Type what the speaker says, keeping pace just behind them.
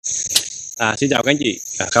Xin chào các anh chị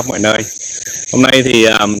khắp mọi nơi. Hôm nay thì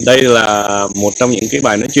đây là một trong những cái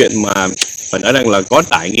bài nói chuyện mà phải nói rằng là có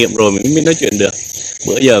trải nghiệm rồi mình mới nói chuyện được.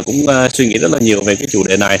 Bữa giờ cũng suy nghĩ rất là nhiều về cái chủ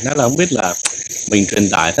đề này, nó là không biết là mình truyền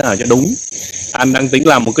tải thế nào cho đúng. Anh đang tính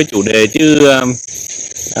làm một cái chủ đề chứ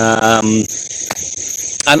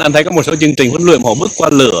anh thấy có một số chương trình huấn luyện họ bước qua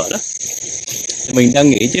lửa đó. Mình đang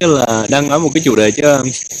nghĩ chứ là đang nói một cái chủ đề chứ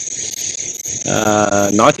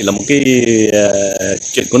nó chỉ là một cái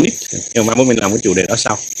chuyện con nít, nhưng mà mình làm cái chủ đề đó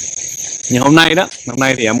sau. Nhưng hôm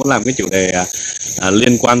nay thì em muốn làm cái chủ đề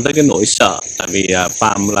liên quan tới cái nỗi sợ. Tại vì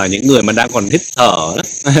phàm là những người mà đang còn hít thở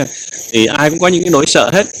đó, thì ai cũng có những cái nỗi sợ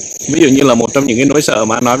hết. Ví dụ như là một trong những cái nỗi sợ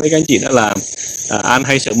mà anh nói với các anh chị đó là An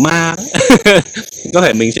hay sợ ma đó. Có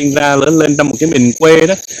thể mình sinh ra lớn lên trong một cái miền quê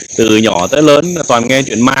đó, từ nhỏ tới lớn toàn nghe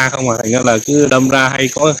chuyện ma không à, thành ra là cứ đâm ra hay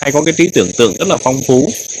có cái trí tưởng tượng rất là phong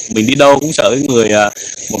phú. Mình đi đâu cũng sợ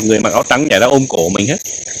một người mặc áo trắng nhảy ra ôm cổ mình hết.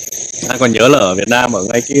 Anh còn nhớ là ở Việt Nam, ở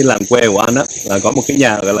ngay cái làng quê của anh á, là có một cái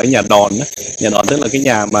nhà gọi là nhà đòn đó. Nhà đòn tức là cái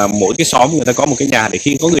nhà mà mỗi cái xóm người ta có một cái nhà để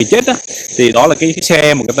khi có người chết á, thì đó là cái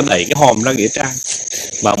xe mà người ta đẩy cái hòm ra nghĩa trang.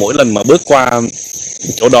 Và mỗi lần mà bước qua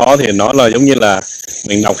chỗ đó thì nó là giống như là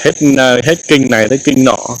mình đọc hết kinh này tới kinh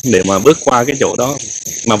nọ để mà bước qua cái chỗ đó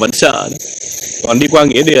mà vẫn sợ đó. Còn đi qua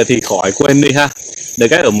nghĩa địa thì khỏi quên đi ha. Được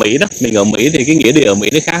cái ở Mỹ đó, mình ở Mỹ thì cái nghĩa địa ở Mỹ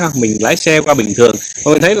nó khác không? Mình lái xe qua bình thường,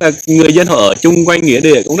 mà mình thấy là người dân họ ở chung quanh nghĩa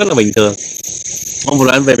địa cũng rất là bình thường. Hôm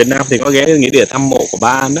vừa anh về Việt Nam thì có ghé nghĩa địa thăm mộ của ba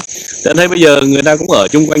anh đó, thì anh thấy bây giờ người ta cũng ở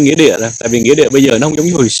chung quanh nghĩa địa rồi. Tại vì nghĩa địa bây giờ nó không giống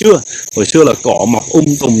như hồi xưa là cỏ mọc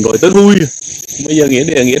tùm rồi tới thui. Bây giờ nghĩa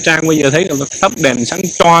địa nghĩa trang bây giờ thấy là thắp đèn sáng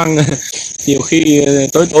choang, nhiều khi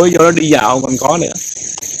tối do nó đi dạo còn có nữa.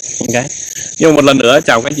 Ok, nhưng mà một lần nữa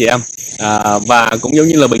chào các anh chị em. Và cũng giống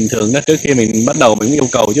như là bình thường đó, trước khi mình bắt đầu mình yêu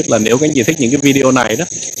cầu chút là nếu các anh chị thích những cái video này đó,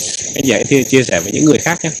 anh chị hãy chia sẻ với những người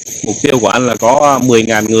khác nhé. Mục tiêu của anh là có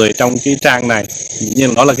 10.000 người trong cái trang này,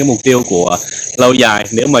 nhưng đó là cái mục tiêu của lâu dài.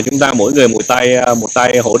 Nếu mà chúng ta mỗi người một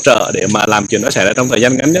tay hỗ trợ để mà làm chuyện nó xảy ra trong thời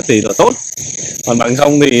gian ngắn nhất thì là tốt. Còn bằng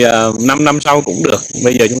không thì 5 năm sau cũng được.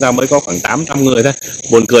 Bây giờ chúng ta mới có khoảng 800 người thôi,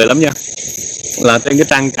 buồn cười lắm nha. Là trên cái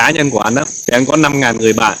trang cá nhân của anh đó thì anh có 5.000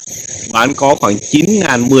 người bạn, và anh có khoảng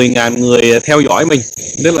 9.000, 10.000 người theo dõi mình,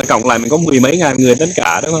 tức là cộng lại mình có 10 mấy ngàn người tất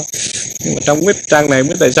cả, đúng không? Nhưng mà trong cái trang này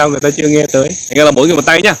biết tại sao người ta chưa nghe tới. Thành ra là mỗi người một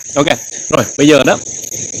tay nhá. Ok, rồi bây giờ đó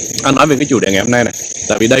anh nói về cái chủ đề ngày hôm nay này,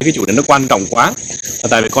 tại vì đây cái chủ đề nó quan trọng quá.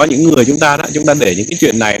 Tại vì có những người chúng ta để những cái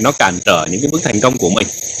chuyện này nó cản trở những cái bước thành công của mình.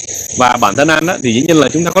 Và bản thân anh thì dĩ nhiên là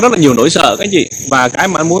chúng ta có rất là nhiều nỗi sợ các anh chị. Và cái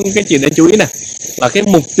mà anh muốn các chị nên chú ý này là cái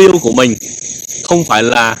mục tiêu của mình không phải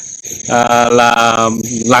là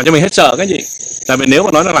làm cho mình hết sợ các anh chị. Tại vì nếu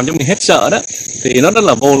mà nói là làm cho mình hết sợ đó thì nó rất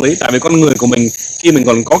là vô lý. Tại vì con người của mình khi mình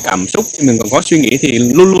còn có cảm xúc, khi mình còn có suy nghĩ thì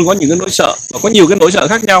luôn luôn có những cái nỗi sợ, và có nhiều cái nỗi sợ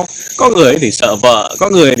khác nhau. Có người thì sợ vợ, có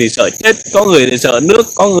người thì sợ chết, có người thì sợ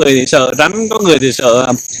nước, có người thì sợ rắn, có người thì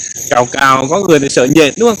sợ cào, có người thì sợ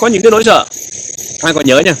nhện, đúng không? Có những cái nỗi sợ. Anh còn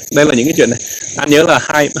nhớ nha, đây là những cái chuyện này. Anh nhớ là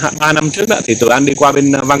 3 năm trước đó thì tụi anh đi qua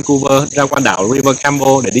bên Vancouver, ra qua đảo River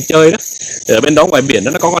Campbell để đi chơi đó. Thì ở bên đó ngoài biển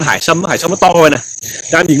đó, nó có con hải sâm nó to rồi này. Thì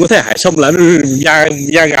anh nhìn có thể hải sâm là da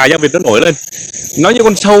gà da vịt nó nổi lên, nó như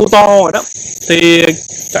con sâu to rồi đó. Thì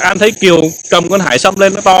anh thấy Kiều cầm con hải sâm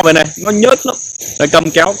lên nó to vậy này, nó nhớt lắm, rồi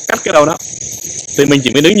cầm kéo cắt cái đầu nó. Thì mình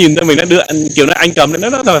chỉ mới đứng nhìn thôi, mình đã đưa Kiều nói anh cầm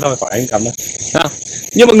lên, nó thôi khỏi anh cầm đâu.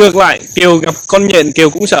 Nhưng mà ngược lại, Kiều gặp con nhện Kiều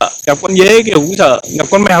cũng sợ, gặp con dế Kiều cũng sợ, gặp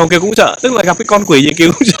con mèo Kiều cũng sợ, tức là gặp cái con quỷ gì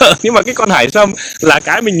Kiều cũng sợ. Nhưng mà cái con hải sâm là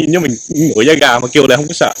cái mình nhìn cho mình nổi da gà, mà Kiều lại không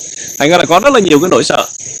có sợ. Thành ra là có rất là nhiều cái nỗi sợ.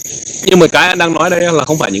 Nhưng mà cái anh đang nói đây là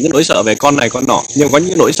không phải những cái nỗi sợ về con này con nọ, nhưng có những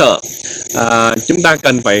cái nỗi sợ chúng ta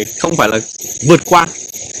cần phải không phải là vượt qua,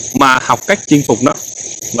 mà học cách chinh phục nó.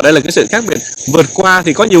 Và đây là cái sự khác biệt. Vượt qua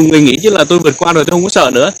thì có nhiều người nghĩ chứ là tôi vượt qua rồi tôi không có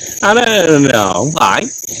sợ nữa. Không phải.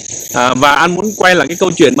 Và anh muốn quay lại cái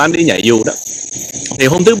câu chuyện mà anh đi nhảy dù đó. Thì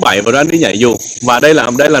hôm thứ Bảy vừa rồi anh đi nhảy dù, và đây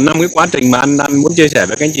là 5 cái quá trình mà anh muốn chia sẻ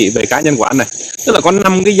với các anh chị về cá nhân của anh này. Tức là có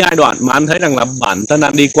 5 cái giai đoạn mà anh thấy rằng là bản thân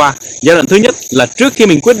anh đi qua. Giai đoạn thứ nhất là trước khi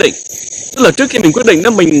mình quyết định. Tức là trước khi mình quyết định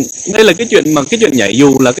đó, đây là cái chuyện nhảy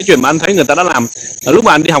dù là cái chuyện mà anh thấy người ta đã làm lúc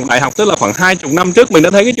mà anh đi học đại học, tức là khoảng 20 năm trước mình đã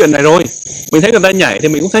thấy cái chuyện này rồi. Mình thấy người ta nhảy thì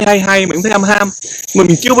mình cũng thấy hay, mình cũng thấy ham, mà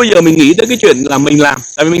mình chưa bao giờ mình nghĩ tới cái chuyện là mình làm.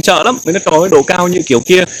 Tại vì mình sợ lắm, mình nói trời ơi độ cao như kiểu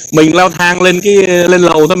kia, mình leo thang lên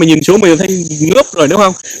lầu thôi, mình nhìn xuống mình thấy ngớp rồi, đúng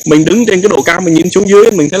không? Mình đứng trên cái độ cao mình nhìn xuống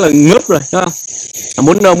dưới mình thấy là ngớp rồi, đúng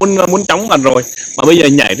không? Muốn chóng mặt rồi, mà bây giờ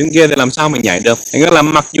nhảy trên kia thì làm sao mình nhảy được? Thành ra là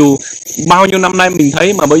mặc dù bao nhiêu năm nay mình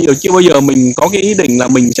thấy mà bây giờ chưa bao giờ mình có cái ý định là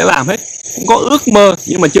mình sẽ làm hết, cũng có ước mơ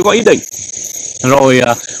nhưng mà chưa có ý định. Rồi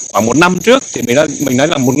khoảng 1 năm trước thì mình nói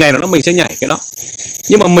là một ngày nào đó mình sẽ nhảy cái đó,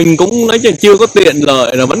 nhưng mà mình cũng nói chuyện chưa có tiện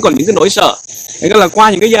lợi, rồi vẫn còn những cái nỗi sợ. Thế là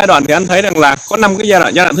qua những cái giai đoạn thì anh thấy rằng là có 5 cái giai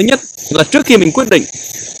đoạn. Giai đoạn thứ nhất là trước khi mình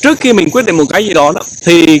quyết định một cái gì đó,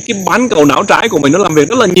 thì cái bán cầu não trái của mình nó làm việc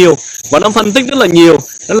rất là nhiều và nó phân tích rất là nhiều.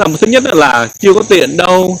 Đó là thứ nhất là chưa có tiện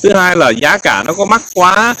đâu, thứ hai là giá cả nó có mắc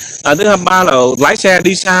quá, thứ ba là lái xe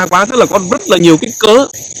đi xa quá. Tức là có rất là nhiều cái cớ.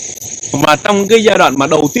 Và trong cái giai đoạn mà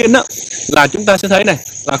đầu tiên đó là chúng ta sẽ thấy này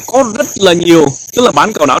là có rất là nhiều, tức là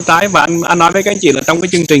bán cầu não trái. Và anh nói với các anh chị là trong cái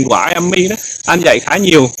chương trình của IME đó, anh dạy khá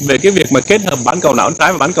nhiều về cái việc mà kết hợp bán cầu não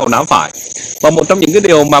trái và bán cầu não phải. Và một trong những cái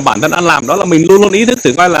điều mà bản thân anh làm đó là mình luôn luôn ý thức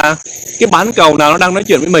thử coi là cái bán cầu nào nó đang nói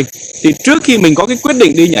chuyện với mình. Thì trước khi mình có cái quyết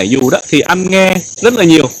định đi nhảy dù đó thì anh nghe rất là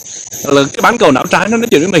nhiều là cái bán cầu não trái nó nói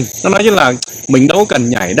chuyện với mình, nó nói như là mình đâu có cần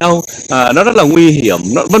nhảy đâu, nó rất là nguy hiểm,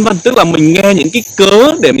 nó vân vân. Tức là mình nghe những cái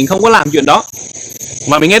cớ để mình không có làm chuyện đó,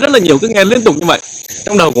 và mình nghe rất là nhiều, cứ nghe liên tục như vậy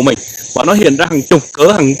trong đầu của mình, và nó hiện ra hàng chục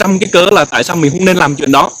cớ, hàng trăm cái cớ là tại sao mình không nên làm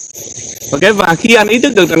chuyện đó. Ok, và khi anh ý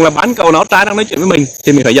thức được rằng là bán cầu não trái đang nói chuyện với mình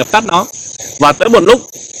thì mình phải dập tắt nó. Và tới một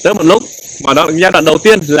lúc mà đó, giai đoạn đầu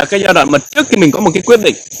tiên là cái giai đoạn mà trước khi mình có một cái quyết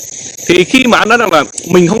định, thì khi mà anh nói rằng là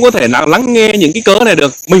mình không có thể nào lắng nghe những cái cớ này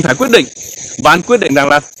được, mình phải quyết định. Và anh quyết định rằng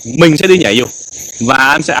là mình sẽ đi nhảy dù,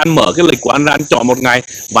 và anh mở cái lịch của anh ra, anh chọn một ngày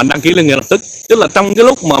và anh đăng ký lên ngay lập tức. Tức là trong cái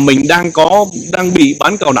lúc mà mình đang bị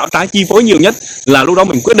bán cầu não trái chi phối nhiều nhất, là lúc đó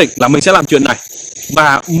mình quyết định là mình sẽ làm chuyện này.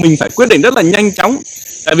 Và mình phải quyết định rất là nhanh chóng,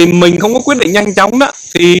 tại vì mình không có quyết định nhanh chóng đó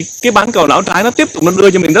thì cái bán cầu não trái nó tiếp tục nó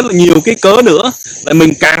đưa cho mình rất là nhiều cái cớ nữa, lại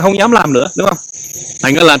mình càng không dám làm nữa, đúng không?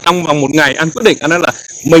 Thành ra là trong vòng một ngày anh quyết định, anh nói là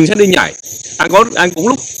mình sẽ đi nhảy. Anh cũng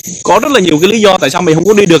lúc có rất là nhiều cái lý do tại sao mình không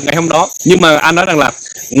có đi được ngày hôm đó, nhưng mà anh nói rằng là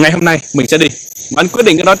ngày hôm nay mình sẽ đi. Và anh quyết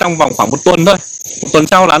định cái đó trong vòng khoảng 1 tuần thôi. 1 tuần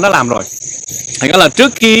sau là anh đã làm rồi. Thành ra là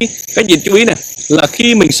trước khi, cái gì chú ý này, là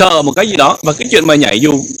khi mình sợ một cái gì đó, và cái chuyện mà nhảy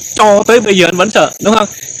dù cho tới bây giờ anh vẫn sợ, đúng không?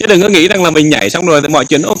 Chứ đừng có nghĩ rằng là mình nhảy xong rồi thì mọi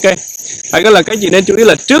chuyện nó ok. Thành ra là cái gì nên chú ý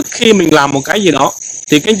là trước khi mình làm một cái gì đó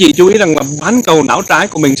thì các chị chú ý rằng là bán cầu não trái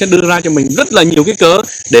của mình sẽ đưa ra cho mình rất là nhiều cái cớ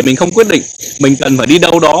để mình không quyết định, mình cần phải đi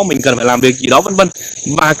đâu đó, mình cần phải làm việc gì đó, vân vân.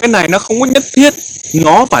 Và cái này nó không có nhất thiết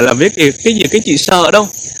nó phải là việc cái gì cái chị sợ đâu,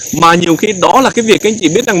 mà nhiều khi đó là cái việc các anh chị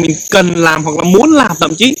biết rằng mình cần làm hoặc là muốn làm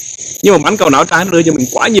thậm chí, nhưng mà bán cầu não trái nó đưa cho mình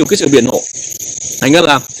quá nhiều cái sự biện hộ. Thành ra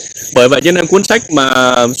là bởi vậy cho nên cuốn sách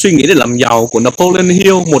mà Suy nghĩ để làm giàu của Napoleon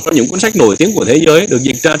Hill, một trong những cuốn sách nổi tiếng của thế giới, được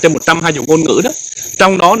dịch ra trên 120 ngôn ngữ đó,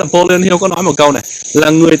 trong đó Napoleon Hill có nói một câu này là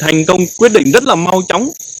người thành công quyết định rất là mau chóng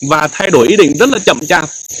và thay đổi ý định rất là chậm chạp.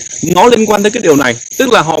 Nó liên quan tới cái điều này, tức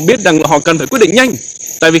là họ biết rằng là họ cần phải quyết định nhanh,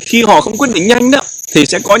 tại vì khi họ không quyết định nhanh đó thì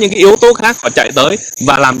sẽ có những cái yếu tố khác họ chạy tới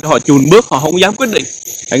và làm cho họ chùn bước, họ không dám quyết định.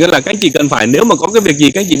 Thành ra là các anh chị cần phải, nếu mà có cái việc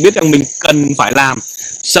gì các anh chị biết rằng mình cần phải làm,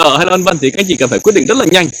 sợ hay là vân vân, thì các anh chị cần phải quyết định rất là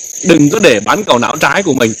nhanh. Đừng có để bán cầu não trái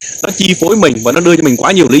của mình nó chi phối mình và nó đưa cho mình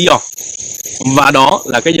quá nhiều lý do. Và đó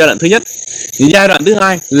là cái giai đoạn thứ nhất. Giai đoạn thứ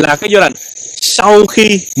hai là cái giai đoạn sau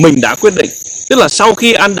khi mình đã quyết định, tức là sau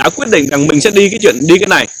khi anh đã quyết định rằng mình sẽ đi cái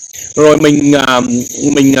này, rồi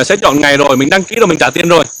mình sẽ chọn ngày, rồi mình đăng ký, rồi mình trả tiền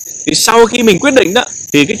rồi, thì sau khi mình quyết định đó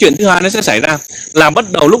thì cái chuyện thứ hai nó sẽ xảy ra là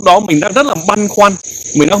bắt đầu lúc đó mình đã rất là băn khoăn,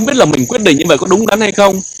 mình không biết là mình quyết định như vậy có đúng đắn hay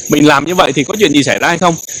không, mình làm như vậy thì có chuyện gì xảy ra hay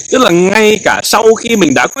không. Tức là ngay cả sau khi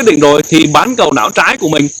mình đã quyết định rồi thì bán cầu não trái của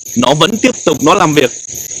mình nó vẫn tiếp tục nó làm việc.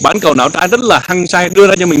 Bán cầu não trái rất là hăng say, đưa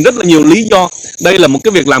ra cho mình rất là nhiều lý do. Đây là một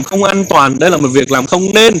cái việc làm không an toàn, đây là một việc làm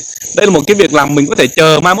không nên, đây là một cái việc làm mình có thể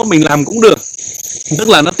chờ mai mốt mình làm cũng được. Tức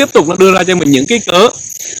là nó tiếp tục nó đưa ra cho mình những cái cớ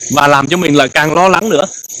và làm cho mình là càng lo lắng nữa.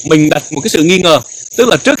 Mình đặt một cái sự nghi ngờ, tức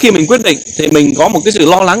là trước khi mình quyết định thì mình có một cái sự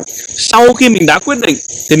lo lắng, sau khi mình đã quyết định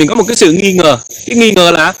thì mình có một cái sự nghi ngờ. Cái nghi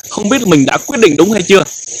ngờ là không biết mình đã quyết định đúng hay chưa.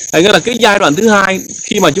 Thành ra là cái giai đoạn thứ hai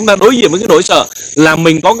khi mà chúng ta đối diện với cái nỗi sợ là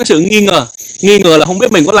mình có cái sự nghi ngờ là không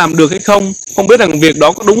biết mình có làm được hay không, không biết rằng việc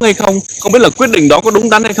đó có đúng hay không, không biết là quyết định đó có đúng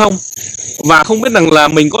đắn hay không, và không biết rằng là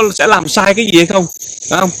mình sẽ làm sai cái gì hay không.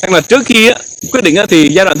 Đúng không? Hay là trước khi quyết định thì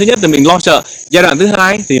giai đoạn thứ nhất thì mình lo sợ, giai đoạn thứ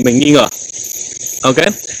hai thì mình nghi ngờ. Ok,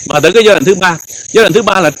 và tới cái giai đoạn thứ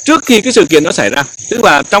ba là trước khi cái sự kiện nó xảy ra, tức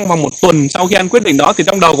là trong vòng 1 tuần sau khi anh quyết định đó thì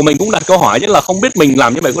trong đầu của mình cũng đặt câu hỏi, chứ là không biết mình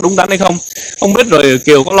làm như vậy có đúng đắn hay không, không biết rồi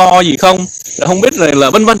Kiều có lo gì không, không biết rồi là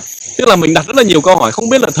vân vân. Tức là mình đặt rất là nhiều câu hỏi, không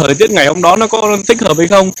biết là thời tiết ngày hôm đó nó có thích hợp hay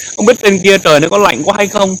không, không biết trên kia trời nó có lạnh quá hay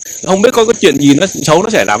không, không biết có cái chuyện gì nó xấu nó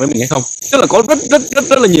xảy ra với mình hay không. Tức là có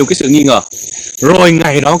rất là nhiều cái sự nghi ngờ. Rồi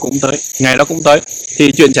ngày đó cũng tới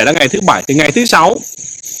thì chuyện xảy ra ngày thứ 7, thì ngày thứ 6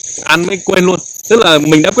 anh mới quên luôn. Tức là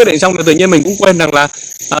mình đã quyết định xong rồi tự nhiên mình cũng quên rằng là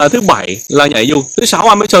thứ 7 là nhảy dù, thứ 6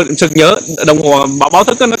 anh mới sực nhớ, đồng hồ báo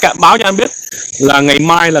thức nó báo cho anh biết là ngày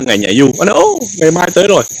mai là ngày nhảy dù. Anh nói ngày mai tới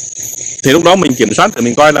rồi. Thì lúc đó mình kiểm soát để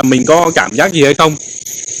mình coi là mình có cảm giác gì hay không.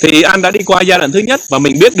 Thì An đã đi qua giai đoạn thứ nhất và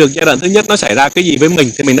mình biết được giai đoạn thứ nhất nó xảy ra cái gì với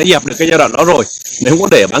mình, thì mình đã dẹp được cái giai đoạn đó rồi. Mình không có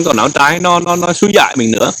để bán cầu não trái nó xúi dại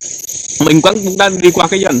mình nữa. Mình cũng đã đi qua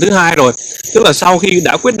cái giai đoạn thứ hai rồi, tức là sau khi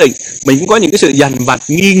đã quyết định mình cũng có những cái sự dằn vặt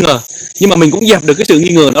nghi ngờ, nhưng mà mình cũng dẹp được cái sự nghi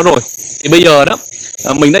ngờ đó rồi. Thì bây giờ đó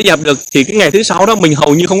mình đã dẹp được, thì cái ngày thứ sáu đó mình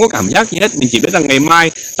hầu như không có cảm giác gì hết. Mình chỉ biết rằng ngày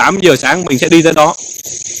mai 8 giờ sáng mình sẽ đi tới đó.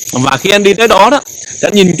 Và khi anh đi tới đó đó, đã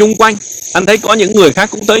nhìn chung quanh, anh thấy có những người khác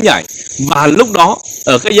cũng tới nhảy. Và lúc đó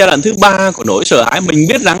ở cái giai đoạn thứ ba của nỗi sợ hãi, mình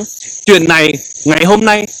biết rằng chuyện này ngày hôm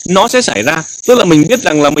nay nó sẽ xảy ra. Tức là mình biết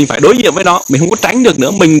rằng là mình phải đối diện với nó, mình không có tránh được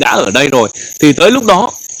nữa, mình đã ở đây rồi. Thì tới lúc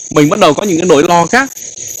đó mình bắt đầu có những cái nỗi lo khác.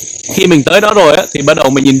 Khi mình tới đó rồi á, thì bắt đầu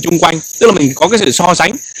mình nhìn chung quanh, tức là mình có cái sự so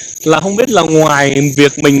sánh là không biết là ngoài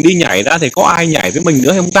việc mình đi nhảy ra thì có ai nhảy với mình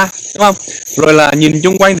nữa hay không ta, đúng không? Rồi là nhìn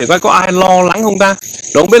chung quanh thì coi có ai lo lắng không ta,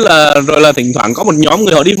 rồi không biết là, rồi là thỉnh thoảng có một nhóm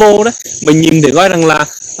người họ đi vô đó, mình nhìn thì coi rằng là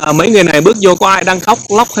mấy người này bước vô có ai đang khóc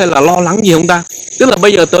lóc hay là lo lắng gì không ta. Tức là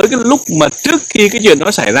bây giờ tới cái lúc mà trước khi cái chuyện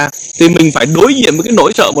đó xảy ra thì mình phải đối diện với cái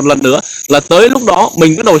nỗi sợ một lần nữa, là tới lúc đó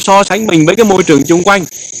mình bắt đầu so sánh mình với cái môi trường chung quanh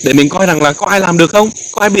để mình coi rằng là có ai làm được không,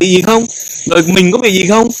 có ai bị gì không, rồi mình có bị gì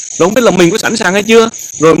không, rồi không biết là mình có sẵn sàng hay chưa,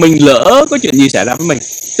 rồi mình lỡ có chuyện gì xảy ra với mình.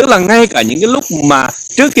 Tức là ngay cả những cái lúc mà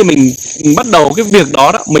trước khi mình bắt đầu cái việc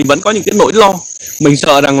đó đó, mình vẫn có những cái nỗi lo. Mình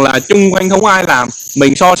sợ rằng là chung quanh không ai làm,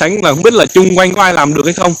 mình so sánh là không biết là chung quanh có ai làm được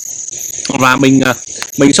hay không, và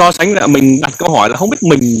mình so sánh là mình đặt câu hỏi là không biết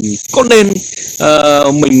mình có nên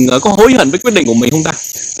mình có hối hận với quyết định của mình không ta.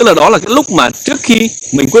 Tức là đó là cái lúc mà trước khi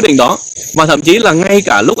mình quyết định đó, và thậm chí là ngay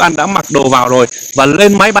cả lúc anh đã mặc đồ vào rồi và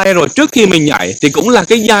lên máy bay rồi, trước khi mình nhảy thì cũng là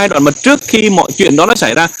cái giai đoạn mà trước khi mọi chuyện đó nó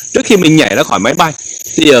xảy ra, trước khi mình nhảy ra khỏi máy bay.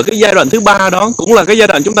 Thì ở cái giai đoạn thứ ba đó cũng là cái giai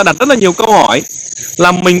đoạn chúng ta đặt rất là nhiều câu hỏi,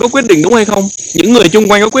 là mình có quyết định đúng hay không, những người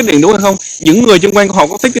chung quanh có quyết định đúng hay không, những người chung quanh họ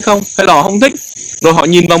có thích hay không, hay là họ không thích, rồi họ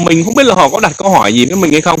nhìn vào mình không biết là họ có đặt câu hỏi gì với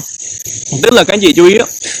mình hay không. Tức là các anh chị chú ý đó,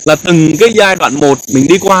 là từng cái giai đoạn một mình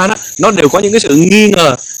đi qua đó, nó đều có những cái sự nghi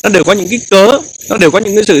ngờ, nó đều có những cái cớ, nó đều có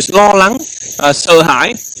những cái sự lo lắng, sợ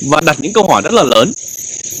hãi và đặt những câu hỏi rất là lớn.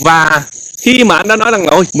 Và khi mà anh đã nói rằng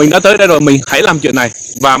là ôi mình đã tới đây rồi, mình hãy làm chuyện này,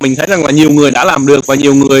 và mình thấy rằng là nhiều người đã làm được và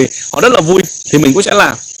nhiều người họ rất là vui, thì mình cũng sẽ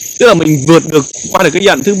làm. Tức là mình vượt được qua được cái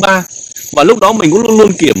giai đoạn thứ ba, và lúc đó mình cũng luôn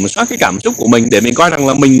luôn kiểm soát cái cảm xúc của mình để mình coi rằng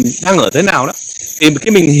là mình đang ở thế nào đó. Thì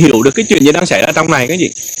khi mình hiểu được cái chuyện gì đang xảy ra trong này cái gì,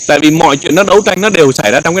 tại vì mọi chuyện nó đấu tranh nó đều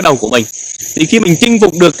xảy ra trong cái đầu của mình. Thì khi mình chinh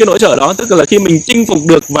phục được cái nỗi sợ đó, tức là khi mình chinh phục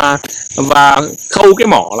được và khâu cái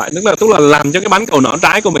mỏ lại, tức là làm cho cái bán cầu não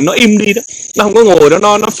trái của mình nó im đi đó, nó không có ngồi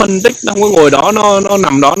đó nó phân tích, nó không có ngồi đó nó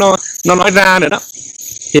nằm đó nó nói ra nữa đó.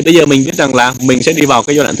 Thì bây giờ mình biết rằng là mình sẽ đi vào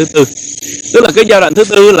cái giai đoạn thứ tư. Tức là cái giai đoạn thứ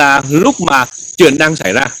tư là lúc mà chuyện đang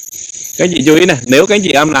xảy ra. Các anh chị chú ý này, nếu các anh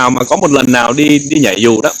chị em nào mà có một lần nào đi nhảy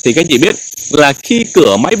dù đó, thì các anh chị biết là khi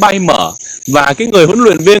cửa máy bay mở và cái người huấn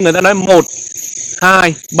luyện viên người ta nói 1,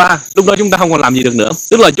 2, 3, lúc đó chúng ta không còn làm gì được nữa.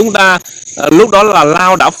 Tức là chúng ta lúc đó là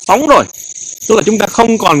lao đã phóng rồi, tức là chúng ta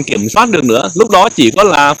không còn kiểm soát được nữa. Lúc đó chỉ có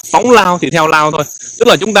là phóng lao thì theo lao thôi. Tức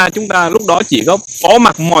là chúng ta lúc đó chỉ có phó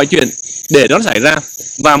mặc mọi chuyện để nó xảy ra,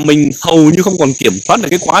 và mình hầu như không còn kiểm soát được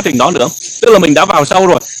cái quá trình đó nữa. Tức là mình đã vào sâu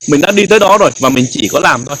rồi, mình đã đi tới đó rồi, và mình chỉ có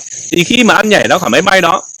làm thôi. Thì khi mà anh nhảy ra khỏi máy bay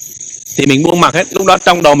đó thì mình buông mặc hết. Lúc đó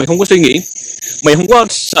trong đầu mình không có suy nghĩ, mình không có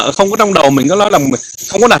sợ, không có trong đầu mình có nói là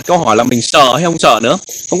không có đặt câu hỏi là mình sợ hay không sợ nữa,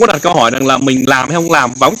 không có đặt câu hỏi rằng là mình làm hay không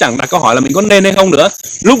làm, và cũng chẳng đặt câu hỏi là mình có nên hay không nữa.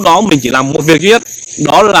 Lúc đó mình chỉ làm một việc duy nhất,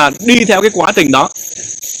 đó là đi theo cái quá trình đó.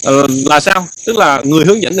 Là sao? Tức là người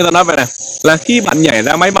hướng dẫn người ta nói vậy này, là khi bạn nhảy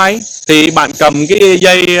ra máy bay thì bạn cầm cái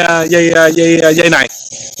dây này,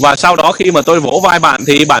 và sau đó khi mà tôi vỗ vai bạn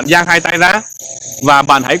thì bạn dang hai tay ra, và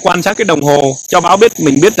bạn hãy quan sát cái đồng hồ cho báo biết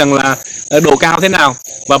mình biết rằng là độ cao thế nào,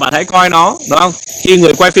 và bạn hãy coi nó, đúng không? Khi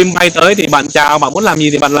người quay phim bay tới thì bạn chào, bạn muốn làm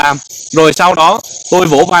gì thì bạn làm. Rồi sau đó tôi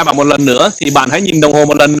vỗ vai bạn một lần nữa thì bạn hãy nhìn đồng hồ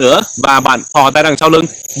một lần nữa, và bạn thò tay đằng sau lưng,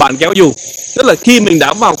 bạn kéo dù. Tức là khi mình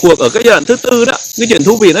đã vào cuộc ở cái giai đoạn thứ tư đó, cái chuyện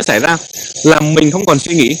thú vị nó xảy ra là mình không còn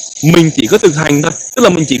suy nghĩ, mình chỉ có thực hành thôi. Tức là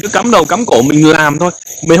mình chỉ có cắm đầu cắm cổ mình làm thôi,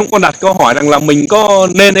 mình không còn đặt câu hỏi rằng là mình có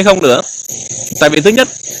nên hay không nữa. Tại vì thứ nhất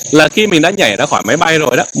là khi mình đã nhảy ra khỏi máy bay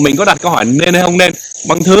rồi đó, mình có đặt câu hỏi nên hay không nên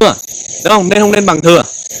bằng thừa, đúng không? Nên không nên bằng thừa.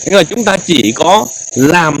 Nên là chúng ta chỉ có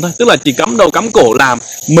làm thôi, tức là chỉ cắm đầu cắm cổ làm.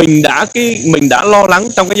 Mình đã lo lắng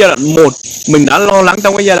trong cái giai đoạn 1, mình đã lo lắng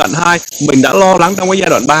trong cái giai đoạn 2, mình đã lo lắng trong cái giai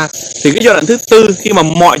đoạn 3. Thì cái giai đoạn thứ tư, khi mà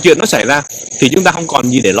mọi chuyện nó xảy ra thì chúng ta không còn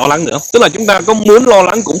gì để lo lắng nữa. Tức là chúng ta có muốn lo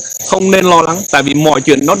lắng cũng không nên lo lắng, tại vì mọi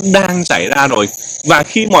chuyện nó đang xảy ra rồi. Và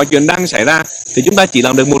khi mọi chuyện đang xảy ra thì chúng ta chỉ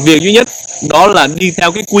làm được một việc duy nhất, đó là đi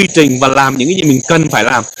theo cái quy trình và làm những cái gì mình cần phải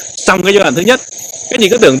làm. Trong cái giai đoạn thứ nhất Cái gì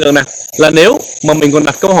cứ tưởng tượng này, là nếu mà mình còn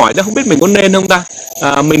đặt câu hỏi đó, không biết mình có nên không ta,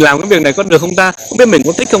 mình làm cái việc này có được không ta, không biết mình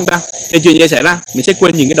có thích không ta, thì chuyện gì xảy ra? Mình sẽ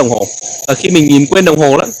quên nhìn cái đồng hồ. Khi mình nhìn quên đồng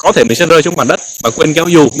hồ đó, có thể mình sẽ rơi xuống mặt đất và quên kéo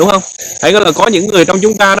dù, đúng không? Thấy là có những người trong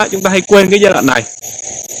chúng ta đó, chúng ta hay quên cái giai đoạn này.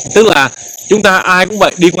 Tức là chúng ta ai cũng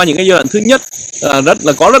vậy, đi qua những cái giai đoạn thứ nhất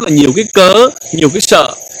có rất là nhiều cái cớ, nhiều cái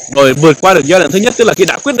sợ, rồi vượt qua được giai đoạn thứ nhất, tức là khi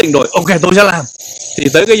đã quyết định rồi, ok tôi sẽ làm, thì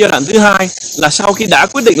tới cái giai đoạn thứ hai là sau khi đã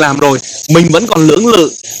quyết định làm rồi, mình vẫn còn lưỡng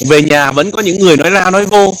lự, về nhà vẫn có những người nói ra nói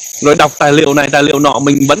vô, rồi đọc tài liệu này tài liệu nọ,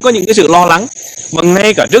 mình vẫn có những cái sự lo lắng. Và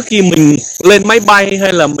ngay cả trước khi mình lên máy bay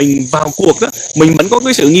hay là mình vào cuộc đó, mình vẫn có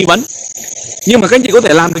cái sự nghi vấn. Nhưng mà các anh chị có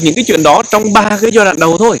thể làm được những cái chuyện đó trong 3 cái giai đoạn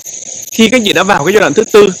đầu thôi. Khi các anh chị đã vào cái giai đoạn thứ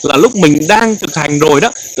tư là lúc mình đang thực hành rồi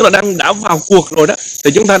đó, tức là đã vào cuộc rồi đó,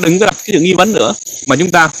 thì chúng ta đừng có đặt cái sự nghi vấn nữa, mà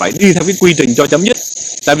chúng ta phải đi theo cái quy trình cho chấm dứt.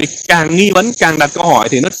 Tại vì càng nghi vấn, càng đặt câu hỏi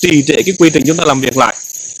thì nó trì trệ cái quy trình chúng ta làm việc lại.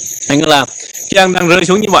 Thành là khi anh đang rơi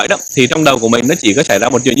xuống như vậy đó, thì trong đầu của mình nó chỉ có xảy ra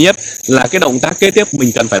một chuyện nhất là cái động tác kế tiếp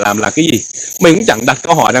mình cần phải làm là cái gì. Mình cũng chẳng đặt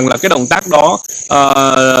câu hỏi rằng là cái động tác đó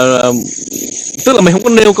tức là mình không có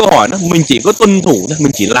nêu câu hỏi đó, mình chỉ có tuân thủ thôi,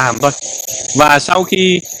 mình chỉ làm thôi. Và sau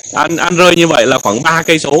khi anh rơi như vậy là khoảng 3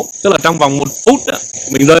 cây số, tức là trong vòng 1 phút đó,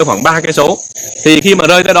 mình rơi khoảng 3 cây số. Thì khi mà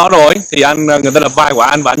rơi tới đó rồi thì người ta đập vai của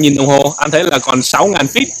anh và anh nhìn đồng hồ, anh thấy là còn 6.000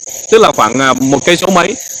 feet, tức là khoảng 1 cây số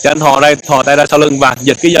mấy. Thì anh thò tay ra sau lưng và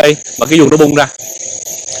giật cái dây và cái dù nó bung ra.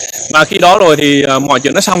 Và khi đó rồi thì mọi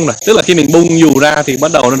chuyện nó xong rồi, tức là khi mình bung dù ra thì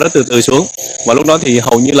bắt đầu nó từ từ xuống, và lúc đó thì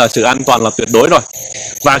hầu như là sự an toàn là tuyệt đối rồi.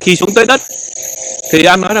 Và khi xuống tới đất thì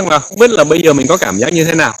anh nói rằng là không biết là bây giờ mình có cảm giác như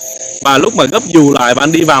thế nào. Và lúc mà gấp dù lại và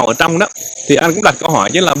anh đi vào ở trong đó thì anh cũng đặt câu hỏi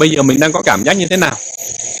chứ là bây giờ mình đang có cảm giác như thế nào.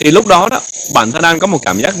 Thì lúc đó đó bản thân anh có một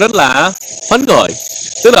cảm giác rất là phấn khởi,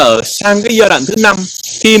 tức là sang cái giai đoạn thứ 5,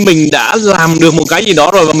 khi mình đã làm được một cái gì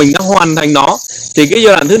đó rồi và mình đã hoàn thành nó, thì cái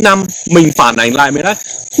giai đoạn thứ 5 mình phản ảnh lại mới nói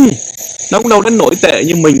nó cũng đâu đến nổi tệ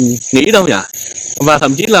như mình nghĩ đâu nhỉ. Và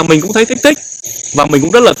thậm chí là mình cũng thấy thích và mình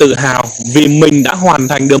cũng rất là tự hào vì mình đã hoàn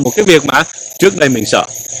thành được một cái việc mà trước đây mình sợ.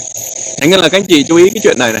 Thế nên là các anh chị chú ý cái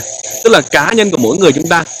chuyện này này, tức là cá nhân của mỗi người chúng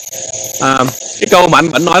ta. Cái câu mà anh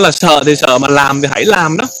vẫn nói là sợ thì sợ mà làm thì hãy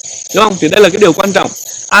làm đó, đúng không? Thì đây là cái điều quan trọng.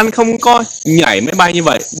 Anh không có nhảy máy bay như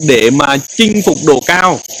vậy để mà chinh phục độ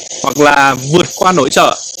cao hoặc là vượt qua nỗi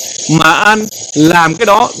sợ, mà anh làm cái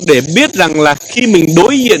đó để biết rằng là khi mình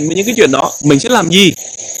đối diện với những cái chuyện đó mình sẽ làm gì.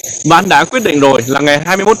 Và anh đã quyết định rồi là ngày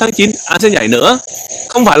 21 tháng 9 anh sẽ nhảy nữa.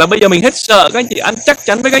 Không phải là bây giờ mình hết sợ các anh chị, anh chắc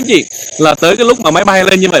chắn với các anh chị là tới cái lúc mà máy bay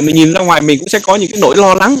lên như vậy, mình nhìn ra ngoài mình cũng sẽ có những cái nỗi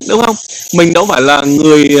lo lắng, đúng không? Mình đâu phải là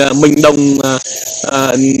người mình đồng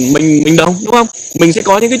đúng không? Mình sẽ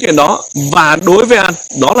có những cái chuyện đó, và đối với anh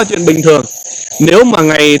đó là chuyện bình thường. Nếu mà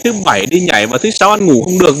ngày thứ 7 đi nhảy và thứ 6 anh ngủ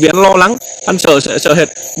không được vì anh lo lắng, anh sợ hệt,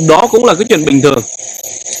 đó cũng là cái chuyện bình thường.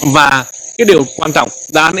 Và cái điều quan trọng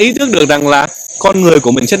là anh ý thức được rằng là con người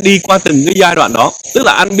của mình sẽ đi qua từng cái giai đoạn đó. Tức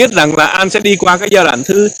là anh biết rằng là anh sẽ đi qua cái giai đoạn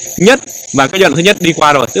thứ nhất, và cái giai đoạn thứ nhất đi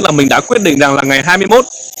qua rồi, tức là mình đã quyết định rằng là ngày 21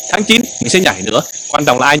 tháng 9 mình sẽ nhảy nữa, quan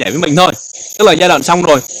trọng là ai nhảy với mình thôi, tức là giai đoạn xong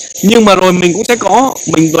rồi. Nhưng mà rồi mình cũng sẽ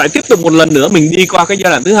mình lại tiếp tục một lần nữa, mình đi qua cái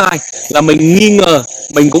giai đoạn thứ hai là mình nghi ngờ,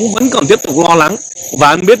 mình cũng vẫn còn tiếp tục lo lắng, và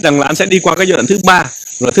anh biết rằng là anh sẽ đi qua cái giai đoạn thứ 3,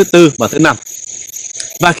 rồi thứ 4 và thứ 5.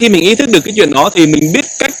 Và khi mình ý thức được cái chuyện đó thì mình biết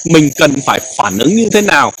cách mình cần phải phản ứng như thế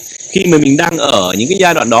nào khi mà mình đang ở những cái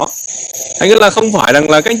giai đoạn đó. Thành ra là không phải rằng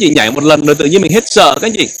là các anh chị nhảy một lần rồi tự nhiên mình hết sợ các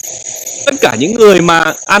anh chị. Tất cả những người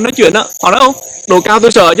mà An nói chuyện đó, họ nói không, độ cao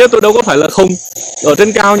tôi sợ chứ tôi đâu có phải là khùng, ở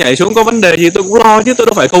trên cao nhảy xuống có vấn đề gì tôi cũng lo chứ tôi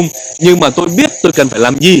đâu phải khùng, nhưng mà tôi biết tôi cần phải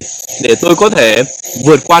làm gì để tôi có thể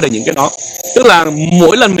vượt qua được những cái đó. Tức là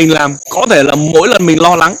mỗi lần mình làm, có thể là mỗi lần mình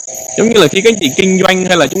lo lắng, giống như là khi các anh chị kinh doanh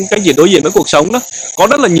hay là các anh chị đối diện với cuộc sống đó, có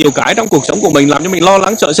rất là nhiều cái trong cuộc sống của mình làm cho mình lo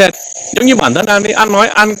lắng sợ sệt. Giống như bản thân An đi, An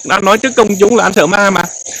nói trước công chúng là An sợ ma mà,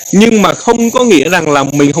 nhưng mà không có nghĩa rằng là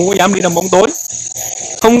mình không có dám đi trong bóng tối,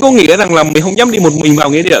 không có nghĩa rằng là mình không dám đi một mình vào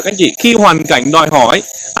nghĩa địa các anh chị. Khi hoàn cảnh đòi hỏi,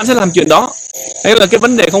 anh sẽ làm chuyện đó. Thế là cái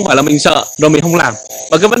vấn đề không phải là mình sợ rồi mình không làm,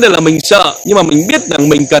 và cái vấn đề là mình sợ nhưng mà mình biết rằng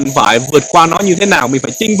mình cần phải vượt qua nó như thế nào, mình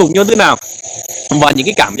phải chinh phục như thế nào. Và những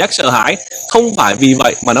cái cảm giác sợ hãi không phải vì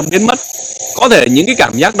vậy mà nó biến mất. Có thể những cái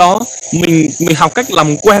cảm giác đó mình học cách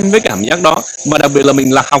làm quen với cảm giác đó, và đặc biệt là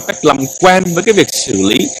mình học cách làm quen với cái việc xử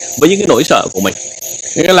lý với những cái nỗi sợ của mình.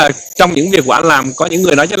 Nghĩa là trong những việc của anh làm, có những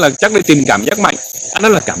người nói chắc đi tìm cảm giác mạnh. Anh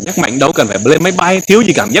nói là cảm giác mạnh đâu cần phải lên máy bay, thiếu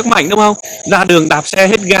gì cảm giác mạnh, đúng không? Ra đường đạp xe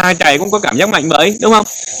hết ga chạy cũng có cảm giác mạnh vậy, đúng không?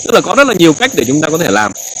 Tức là có rất là nhiều cách để chúng ta có thể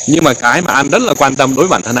làm. Nhưng mà cái mà anh rất là quan tâm đối với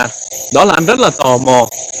bản thân anh, đó là anh rất là tò mò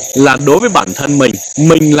là đối với bản thân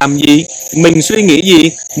mình làm gì, mình suy nghĩ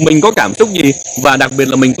gì, mình có cảm xúc gì, và đặc biệt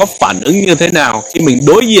là mình có phản ứng như thế nào khi mình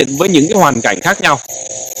đối diện với những cái hoàn cảnh khác nhau.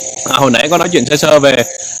 Hồi nãy có nói chuyện sơ sơ về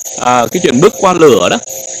cái chuyện bước qua lửa đó.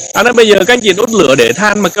 Nói bây giờ các anh chị đốt lửa để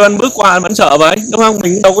than mà kêu anh bước qua anh vẫn sợ vậy, đúng không?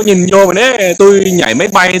 Mình đâu có nhìn vô mà đấy tôi nhảy máy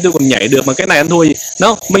bay tôi còn nhảy được mà cái này anh thua gì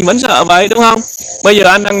đâu, mình vẫn sợ vậy, đúng không? Bây giờ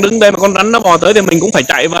anh đang đứng đây mà con rắn nó bò tới thì mình cũng phải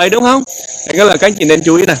chạy vậy, đúng không? Thế là các anh chị nên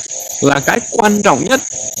chú ý này, là cái quan trọng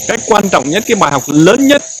nhất, cái bài học lớn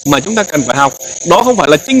nhất mà chúng ta cần phải học đó không phải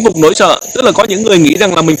là chinh phục nỗi sợ. Tức là có những người nghĩ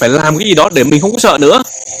rằng là mình phải làm cái gì đó để mình không có sợ nữa.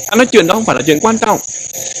 Anh nói chuyện đó không phải là chuyện quan trọng.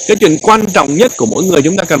 Cái chuyện quan trọng nhất của mỗi người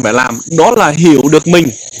chúng ta cần phải làm đó là hiểu được mình,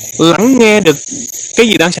 lắng nghe được cái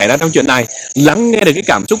gì đang xảy ra trong chuyện này, lắng nghe được cái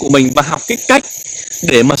cảm xúc của mình và học cái cách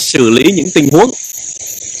để mà xử lý những tình huống.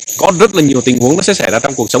 Có rất là nhiều tình huống nó sẽ xảy ra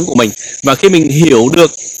trong cuộc sống của mình, và khi mình hiểu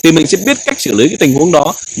được thì mình sẽ biết cách xử lý cái tình huống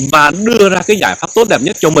đó và đưa ra cái giải pháp tốt đẹp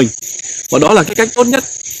nhất cho mình. Và đó là cái cách tốt nhất.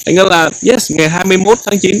 Thành ra là yes, ngày 21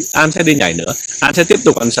 tháng 9 An sẽ đi nhảy nữa, An sẽ tiếp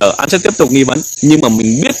tục ăn sợ, An sẽ tiếp tục nghi vấn, nhưng mà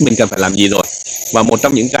mình biết mình cần phải làm gì rồi. Và một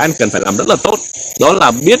trong những cái anh cần phải làm rất là tốt đó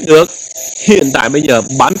là biết được hiện tại bây giờ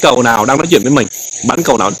bán cầu nào đang nói chuyện với mình, bán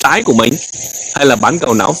cầu não trái của mình hay là bán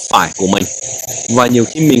cầu não phải của mình. Và nhiều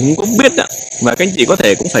khi mình không có biết đó. Và các anh chị có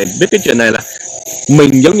thể cũng phải biết cái chuyện này là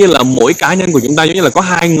mình giống như là mỗi cá nhân của chúng ta giống như là có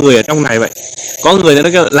hai người ở trong này vậy. Có người nó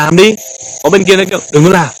kêu làm đi, có bên kia nó kêu đừng có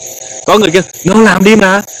làm. Có người kêu nó làm đi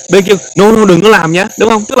mà, bên kia nó đừng có làm nhá, đúng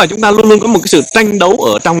không? Tức là chúng ta luôn luôn có một cái sự tranh đấu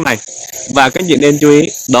ở trong này. Và các anh chị nên chú ý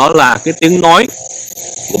đó là cái tiếng nói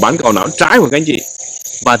của bán cầu não trái của các anh chị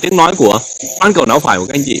và tiếng nói của bán cầu não phải của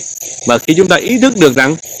các anh chị. Và khi chúng ta ý thức được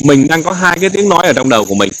rằng mình đang có hai cái tiếng nói ở trong đầu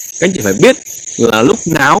của mình, các anh chị phải biết là lúc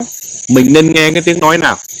nào mình nên nghe cái tiếng nói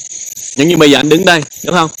nào. Giống như bây giờ anh đứng đây,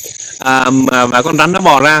 đúng không? Và con rắn nó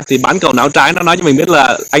bò ra thì bán cầu não trái nó nói cho mình biết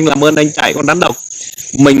là anh làm ơn anh chạy con rắn độc.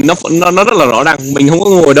 Mình nó rất là rõ ràng, mình không có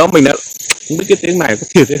ngồi đó mình đã không biết cái tiếng này có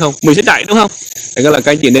thiệt hay không, mình sẽ chạy, đúng không? Thế là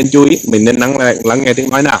các anh chị nên chú ý mình nên lắng nghe tiếng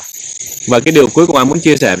nói nào. Và cái điều cuối cùng anh muốn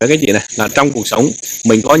chia sẻ với các chị này là trong cuộc sống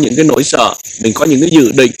mình có những cái nỗi sợ, mình có những cái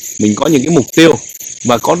dự định, mình có những cái mục tiêu,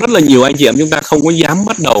 và có rất là nhiều anh chị em chúng ta không có dám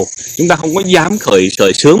bắt đầu, chúng ta không có dám khởi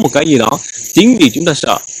xướng một cái gì đó, chính vì chúng ta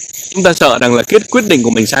sợ. Chúng ta sợ rằng là quyết định của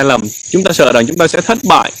mình sai lầm, chúng ta sợ rằng chúng ta sẽ thất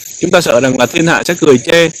bại, chúng ta sợ rằng là thiên hạ sẽ cười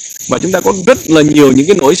chê, và chúng ta có rất là nhiều những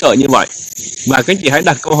cái nỗi sợ như vậy. Và các anh chị hãy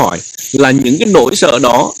đặt câu hỏi là những cái nỗi sợ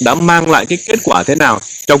đó đã mang lại cái kết quả thế nào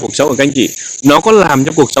trong cuộc sống của các anh chị. Nó có làm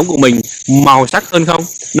cho cuộc sống của mình màu sắc hơn không?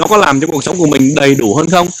 Nó có làm cho cuộc sống của mình đầy đủ hơn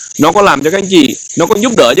không? Nó có làm cho các anh chị, nó có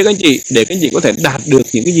giúp đỡ cho các anh chị để các anh chị có thể đạt được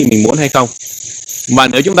những cái gì mình muốn hay không? Và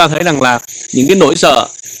nếu chúng ta thấy rằng là những cái nỗi sợ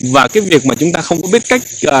và cái việc mà chúng ta không có biết cách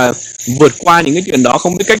vượt qua những cái chuyện đó,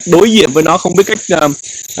 không biết cách đối diện với nó, không biết cách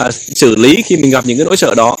xử lý khi mình gặp những cái nỗi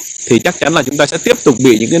sợ đó, thì chắc chắn là chúng ta sẽ tiếp tục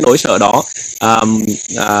bị những cái nỗi sợ đó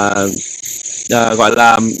gọi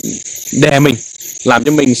là đè mình, làm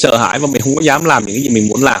cho mình sợ hãi và mình không có dám làm những cái gì mình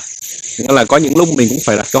muốn làm. Nên là có những lúc mình cũng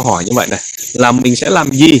phải đặt câu hỏi như vậy này, là mình sẽ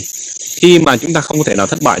làm gì khi mà chúng ta không thể nào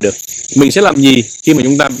thất bại được? Mình sẽ làm gì khi mà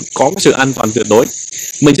chúng ta có cái sự an toàn tuyệt đối?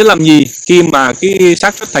 Mình sẽ làm gì khi mà cái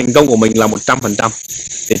xác suất thành công của mình là 100%?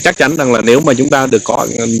 Thì chắc chắn rằng là nếu mà chúng ta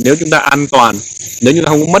nếu chúng ta an toàn, nếu chúng ta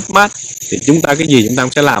không có mất mát, thì chúng ta cái gì chúng ta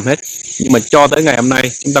cũng sẽ làm hết. Nhưng mà cho tới ngày hôm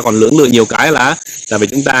nay chúng ta còn lưỡng lự nhiều cái là vì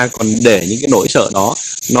chúng ta còn để những cái nỗi sợ đó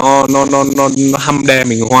nó hăm đe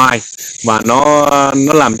mình hoài, và nó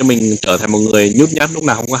làm cho mình trở thành một người nhút nhát lúc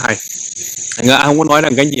nào không có hay. Anh không có nói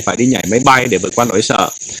rằng các anh chị phải đi nhảy máy bay để vượt qua nỗi sợ,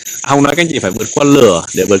 không nói các anh chị phải vượt qua lửa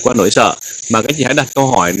để vượt qua nỗi sợ, mà các anh chị hãy đặt câu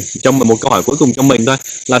hỏi cho mình, một câu hỏi cuối cùng cho mình thôi,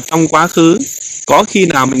 là trong quá khứ có khi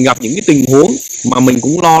nào mình gặp những cái tình huống mà mình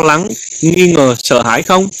cũng lo lắng, nghi ngờ, sợ hãi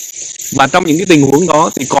không? Và trong những cái tình huống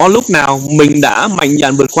đó thì có lúc nào mình đã mạnh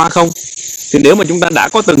dạn vượt qua không? Thì nếu mà chúng ta đã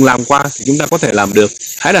có từng làm qua thì chúng ta có thể làm được.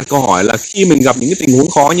 Hãy đặt câu hỏi là khi mình gặp những cái tình huống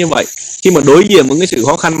khó như vậy, khi mà đối diện với cái sự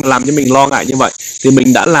khó khăn mà làm cho mình lo ngại như vậy, thì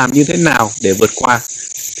mình đã làm như thế nào để vượt qua?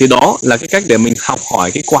 Thì đó là cái cách để mình học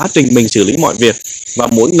hỏi cái quá trình mình xử lý mọi việc. Và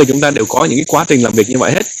mỗi người chúng ta đều có những cái quá trình làm việc như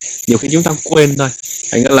vậy hết. Nhiều khi chúng ta quên thôi.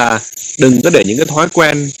 Thành ra là đừng có để những cái thói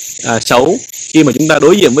quen xấu khi mà chúng ta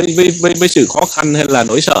đối diện với sự khó khăn hay là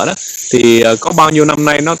nỗi sợ đó, thì có bao nhiêu năm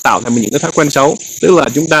nay nó tạo thành những cái thói quen xấu. Tức là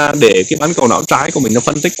chúng ta để cái bán cầu não trái của mình nó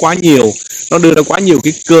phân tích quá nhiều, nó đưa ra quá nhiều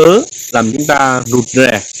cái cớ làm chúng ta rụt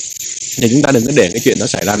rè. Thì chúng ta đừng có để cái chuyện đó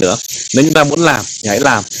xảy ra nữa. Nếu chúng ta muốn làm thì hãy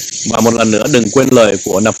làm. Và một lần nữa đừng quên lời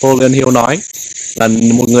của Napoleon Hill nói là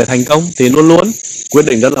một người thành công thì luôn luôn quyết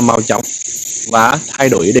định rất là mau chóng và thay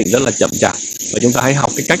đổi ý định rất là chậm chạp. Và chúng ta hãy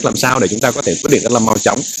học cái cách làm sao để chúng ta có thể quyết định rất là mau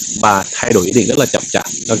chóng và thay đổi ý định rất là chậm chạp.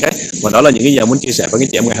 Ok, và đó là những cái gì muốn chia sẻ với các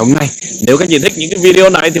chị em ngày hôm nay. Nếu các chị thích những cái video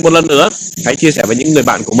này thì một lần nữa hãy chia sẻ với những người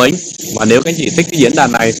bạn của mình. Và nếu các chị thích cái diễn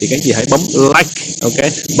đàn này thì các chị hãy bấm like,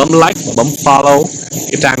 ok, bấm like và bấm follow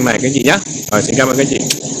cái trang này các chị nhé. Rồi, xin cảm ơn các chị,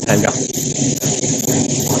 hẹn gặp.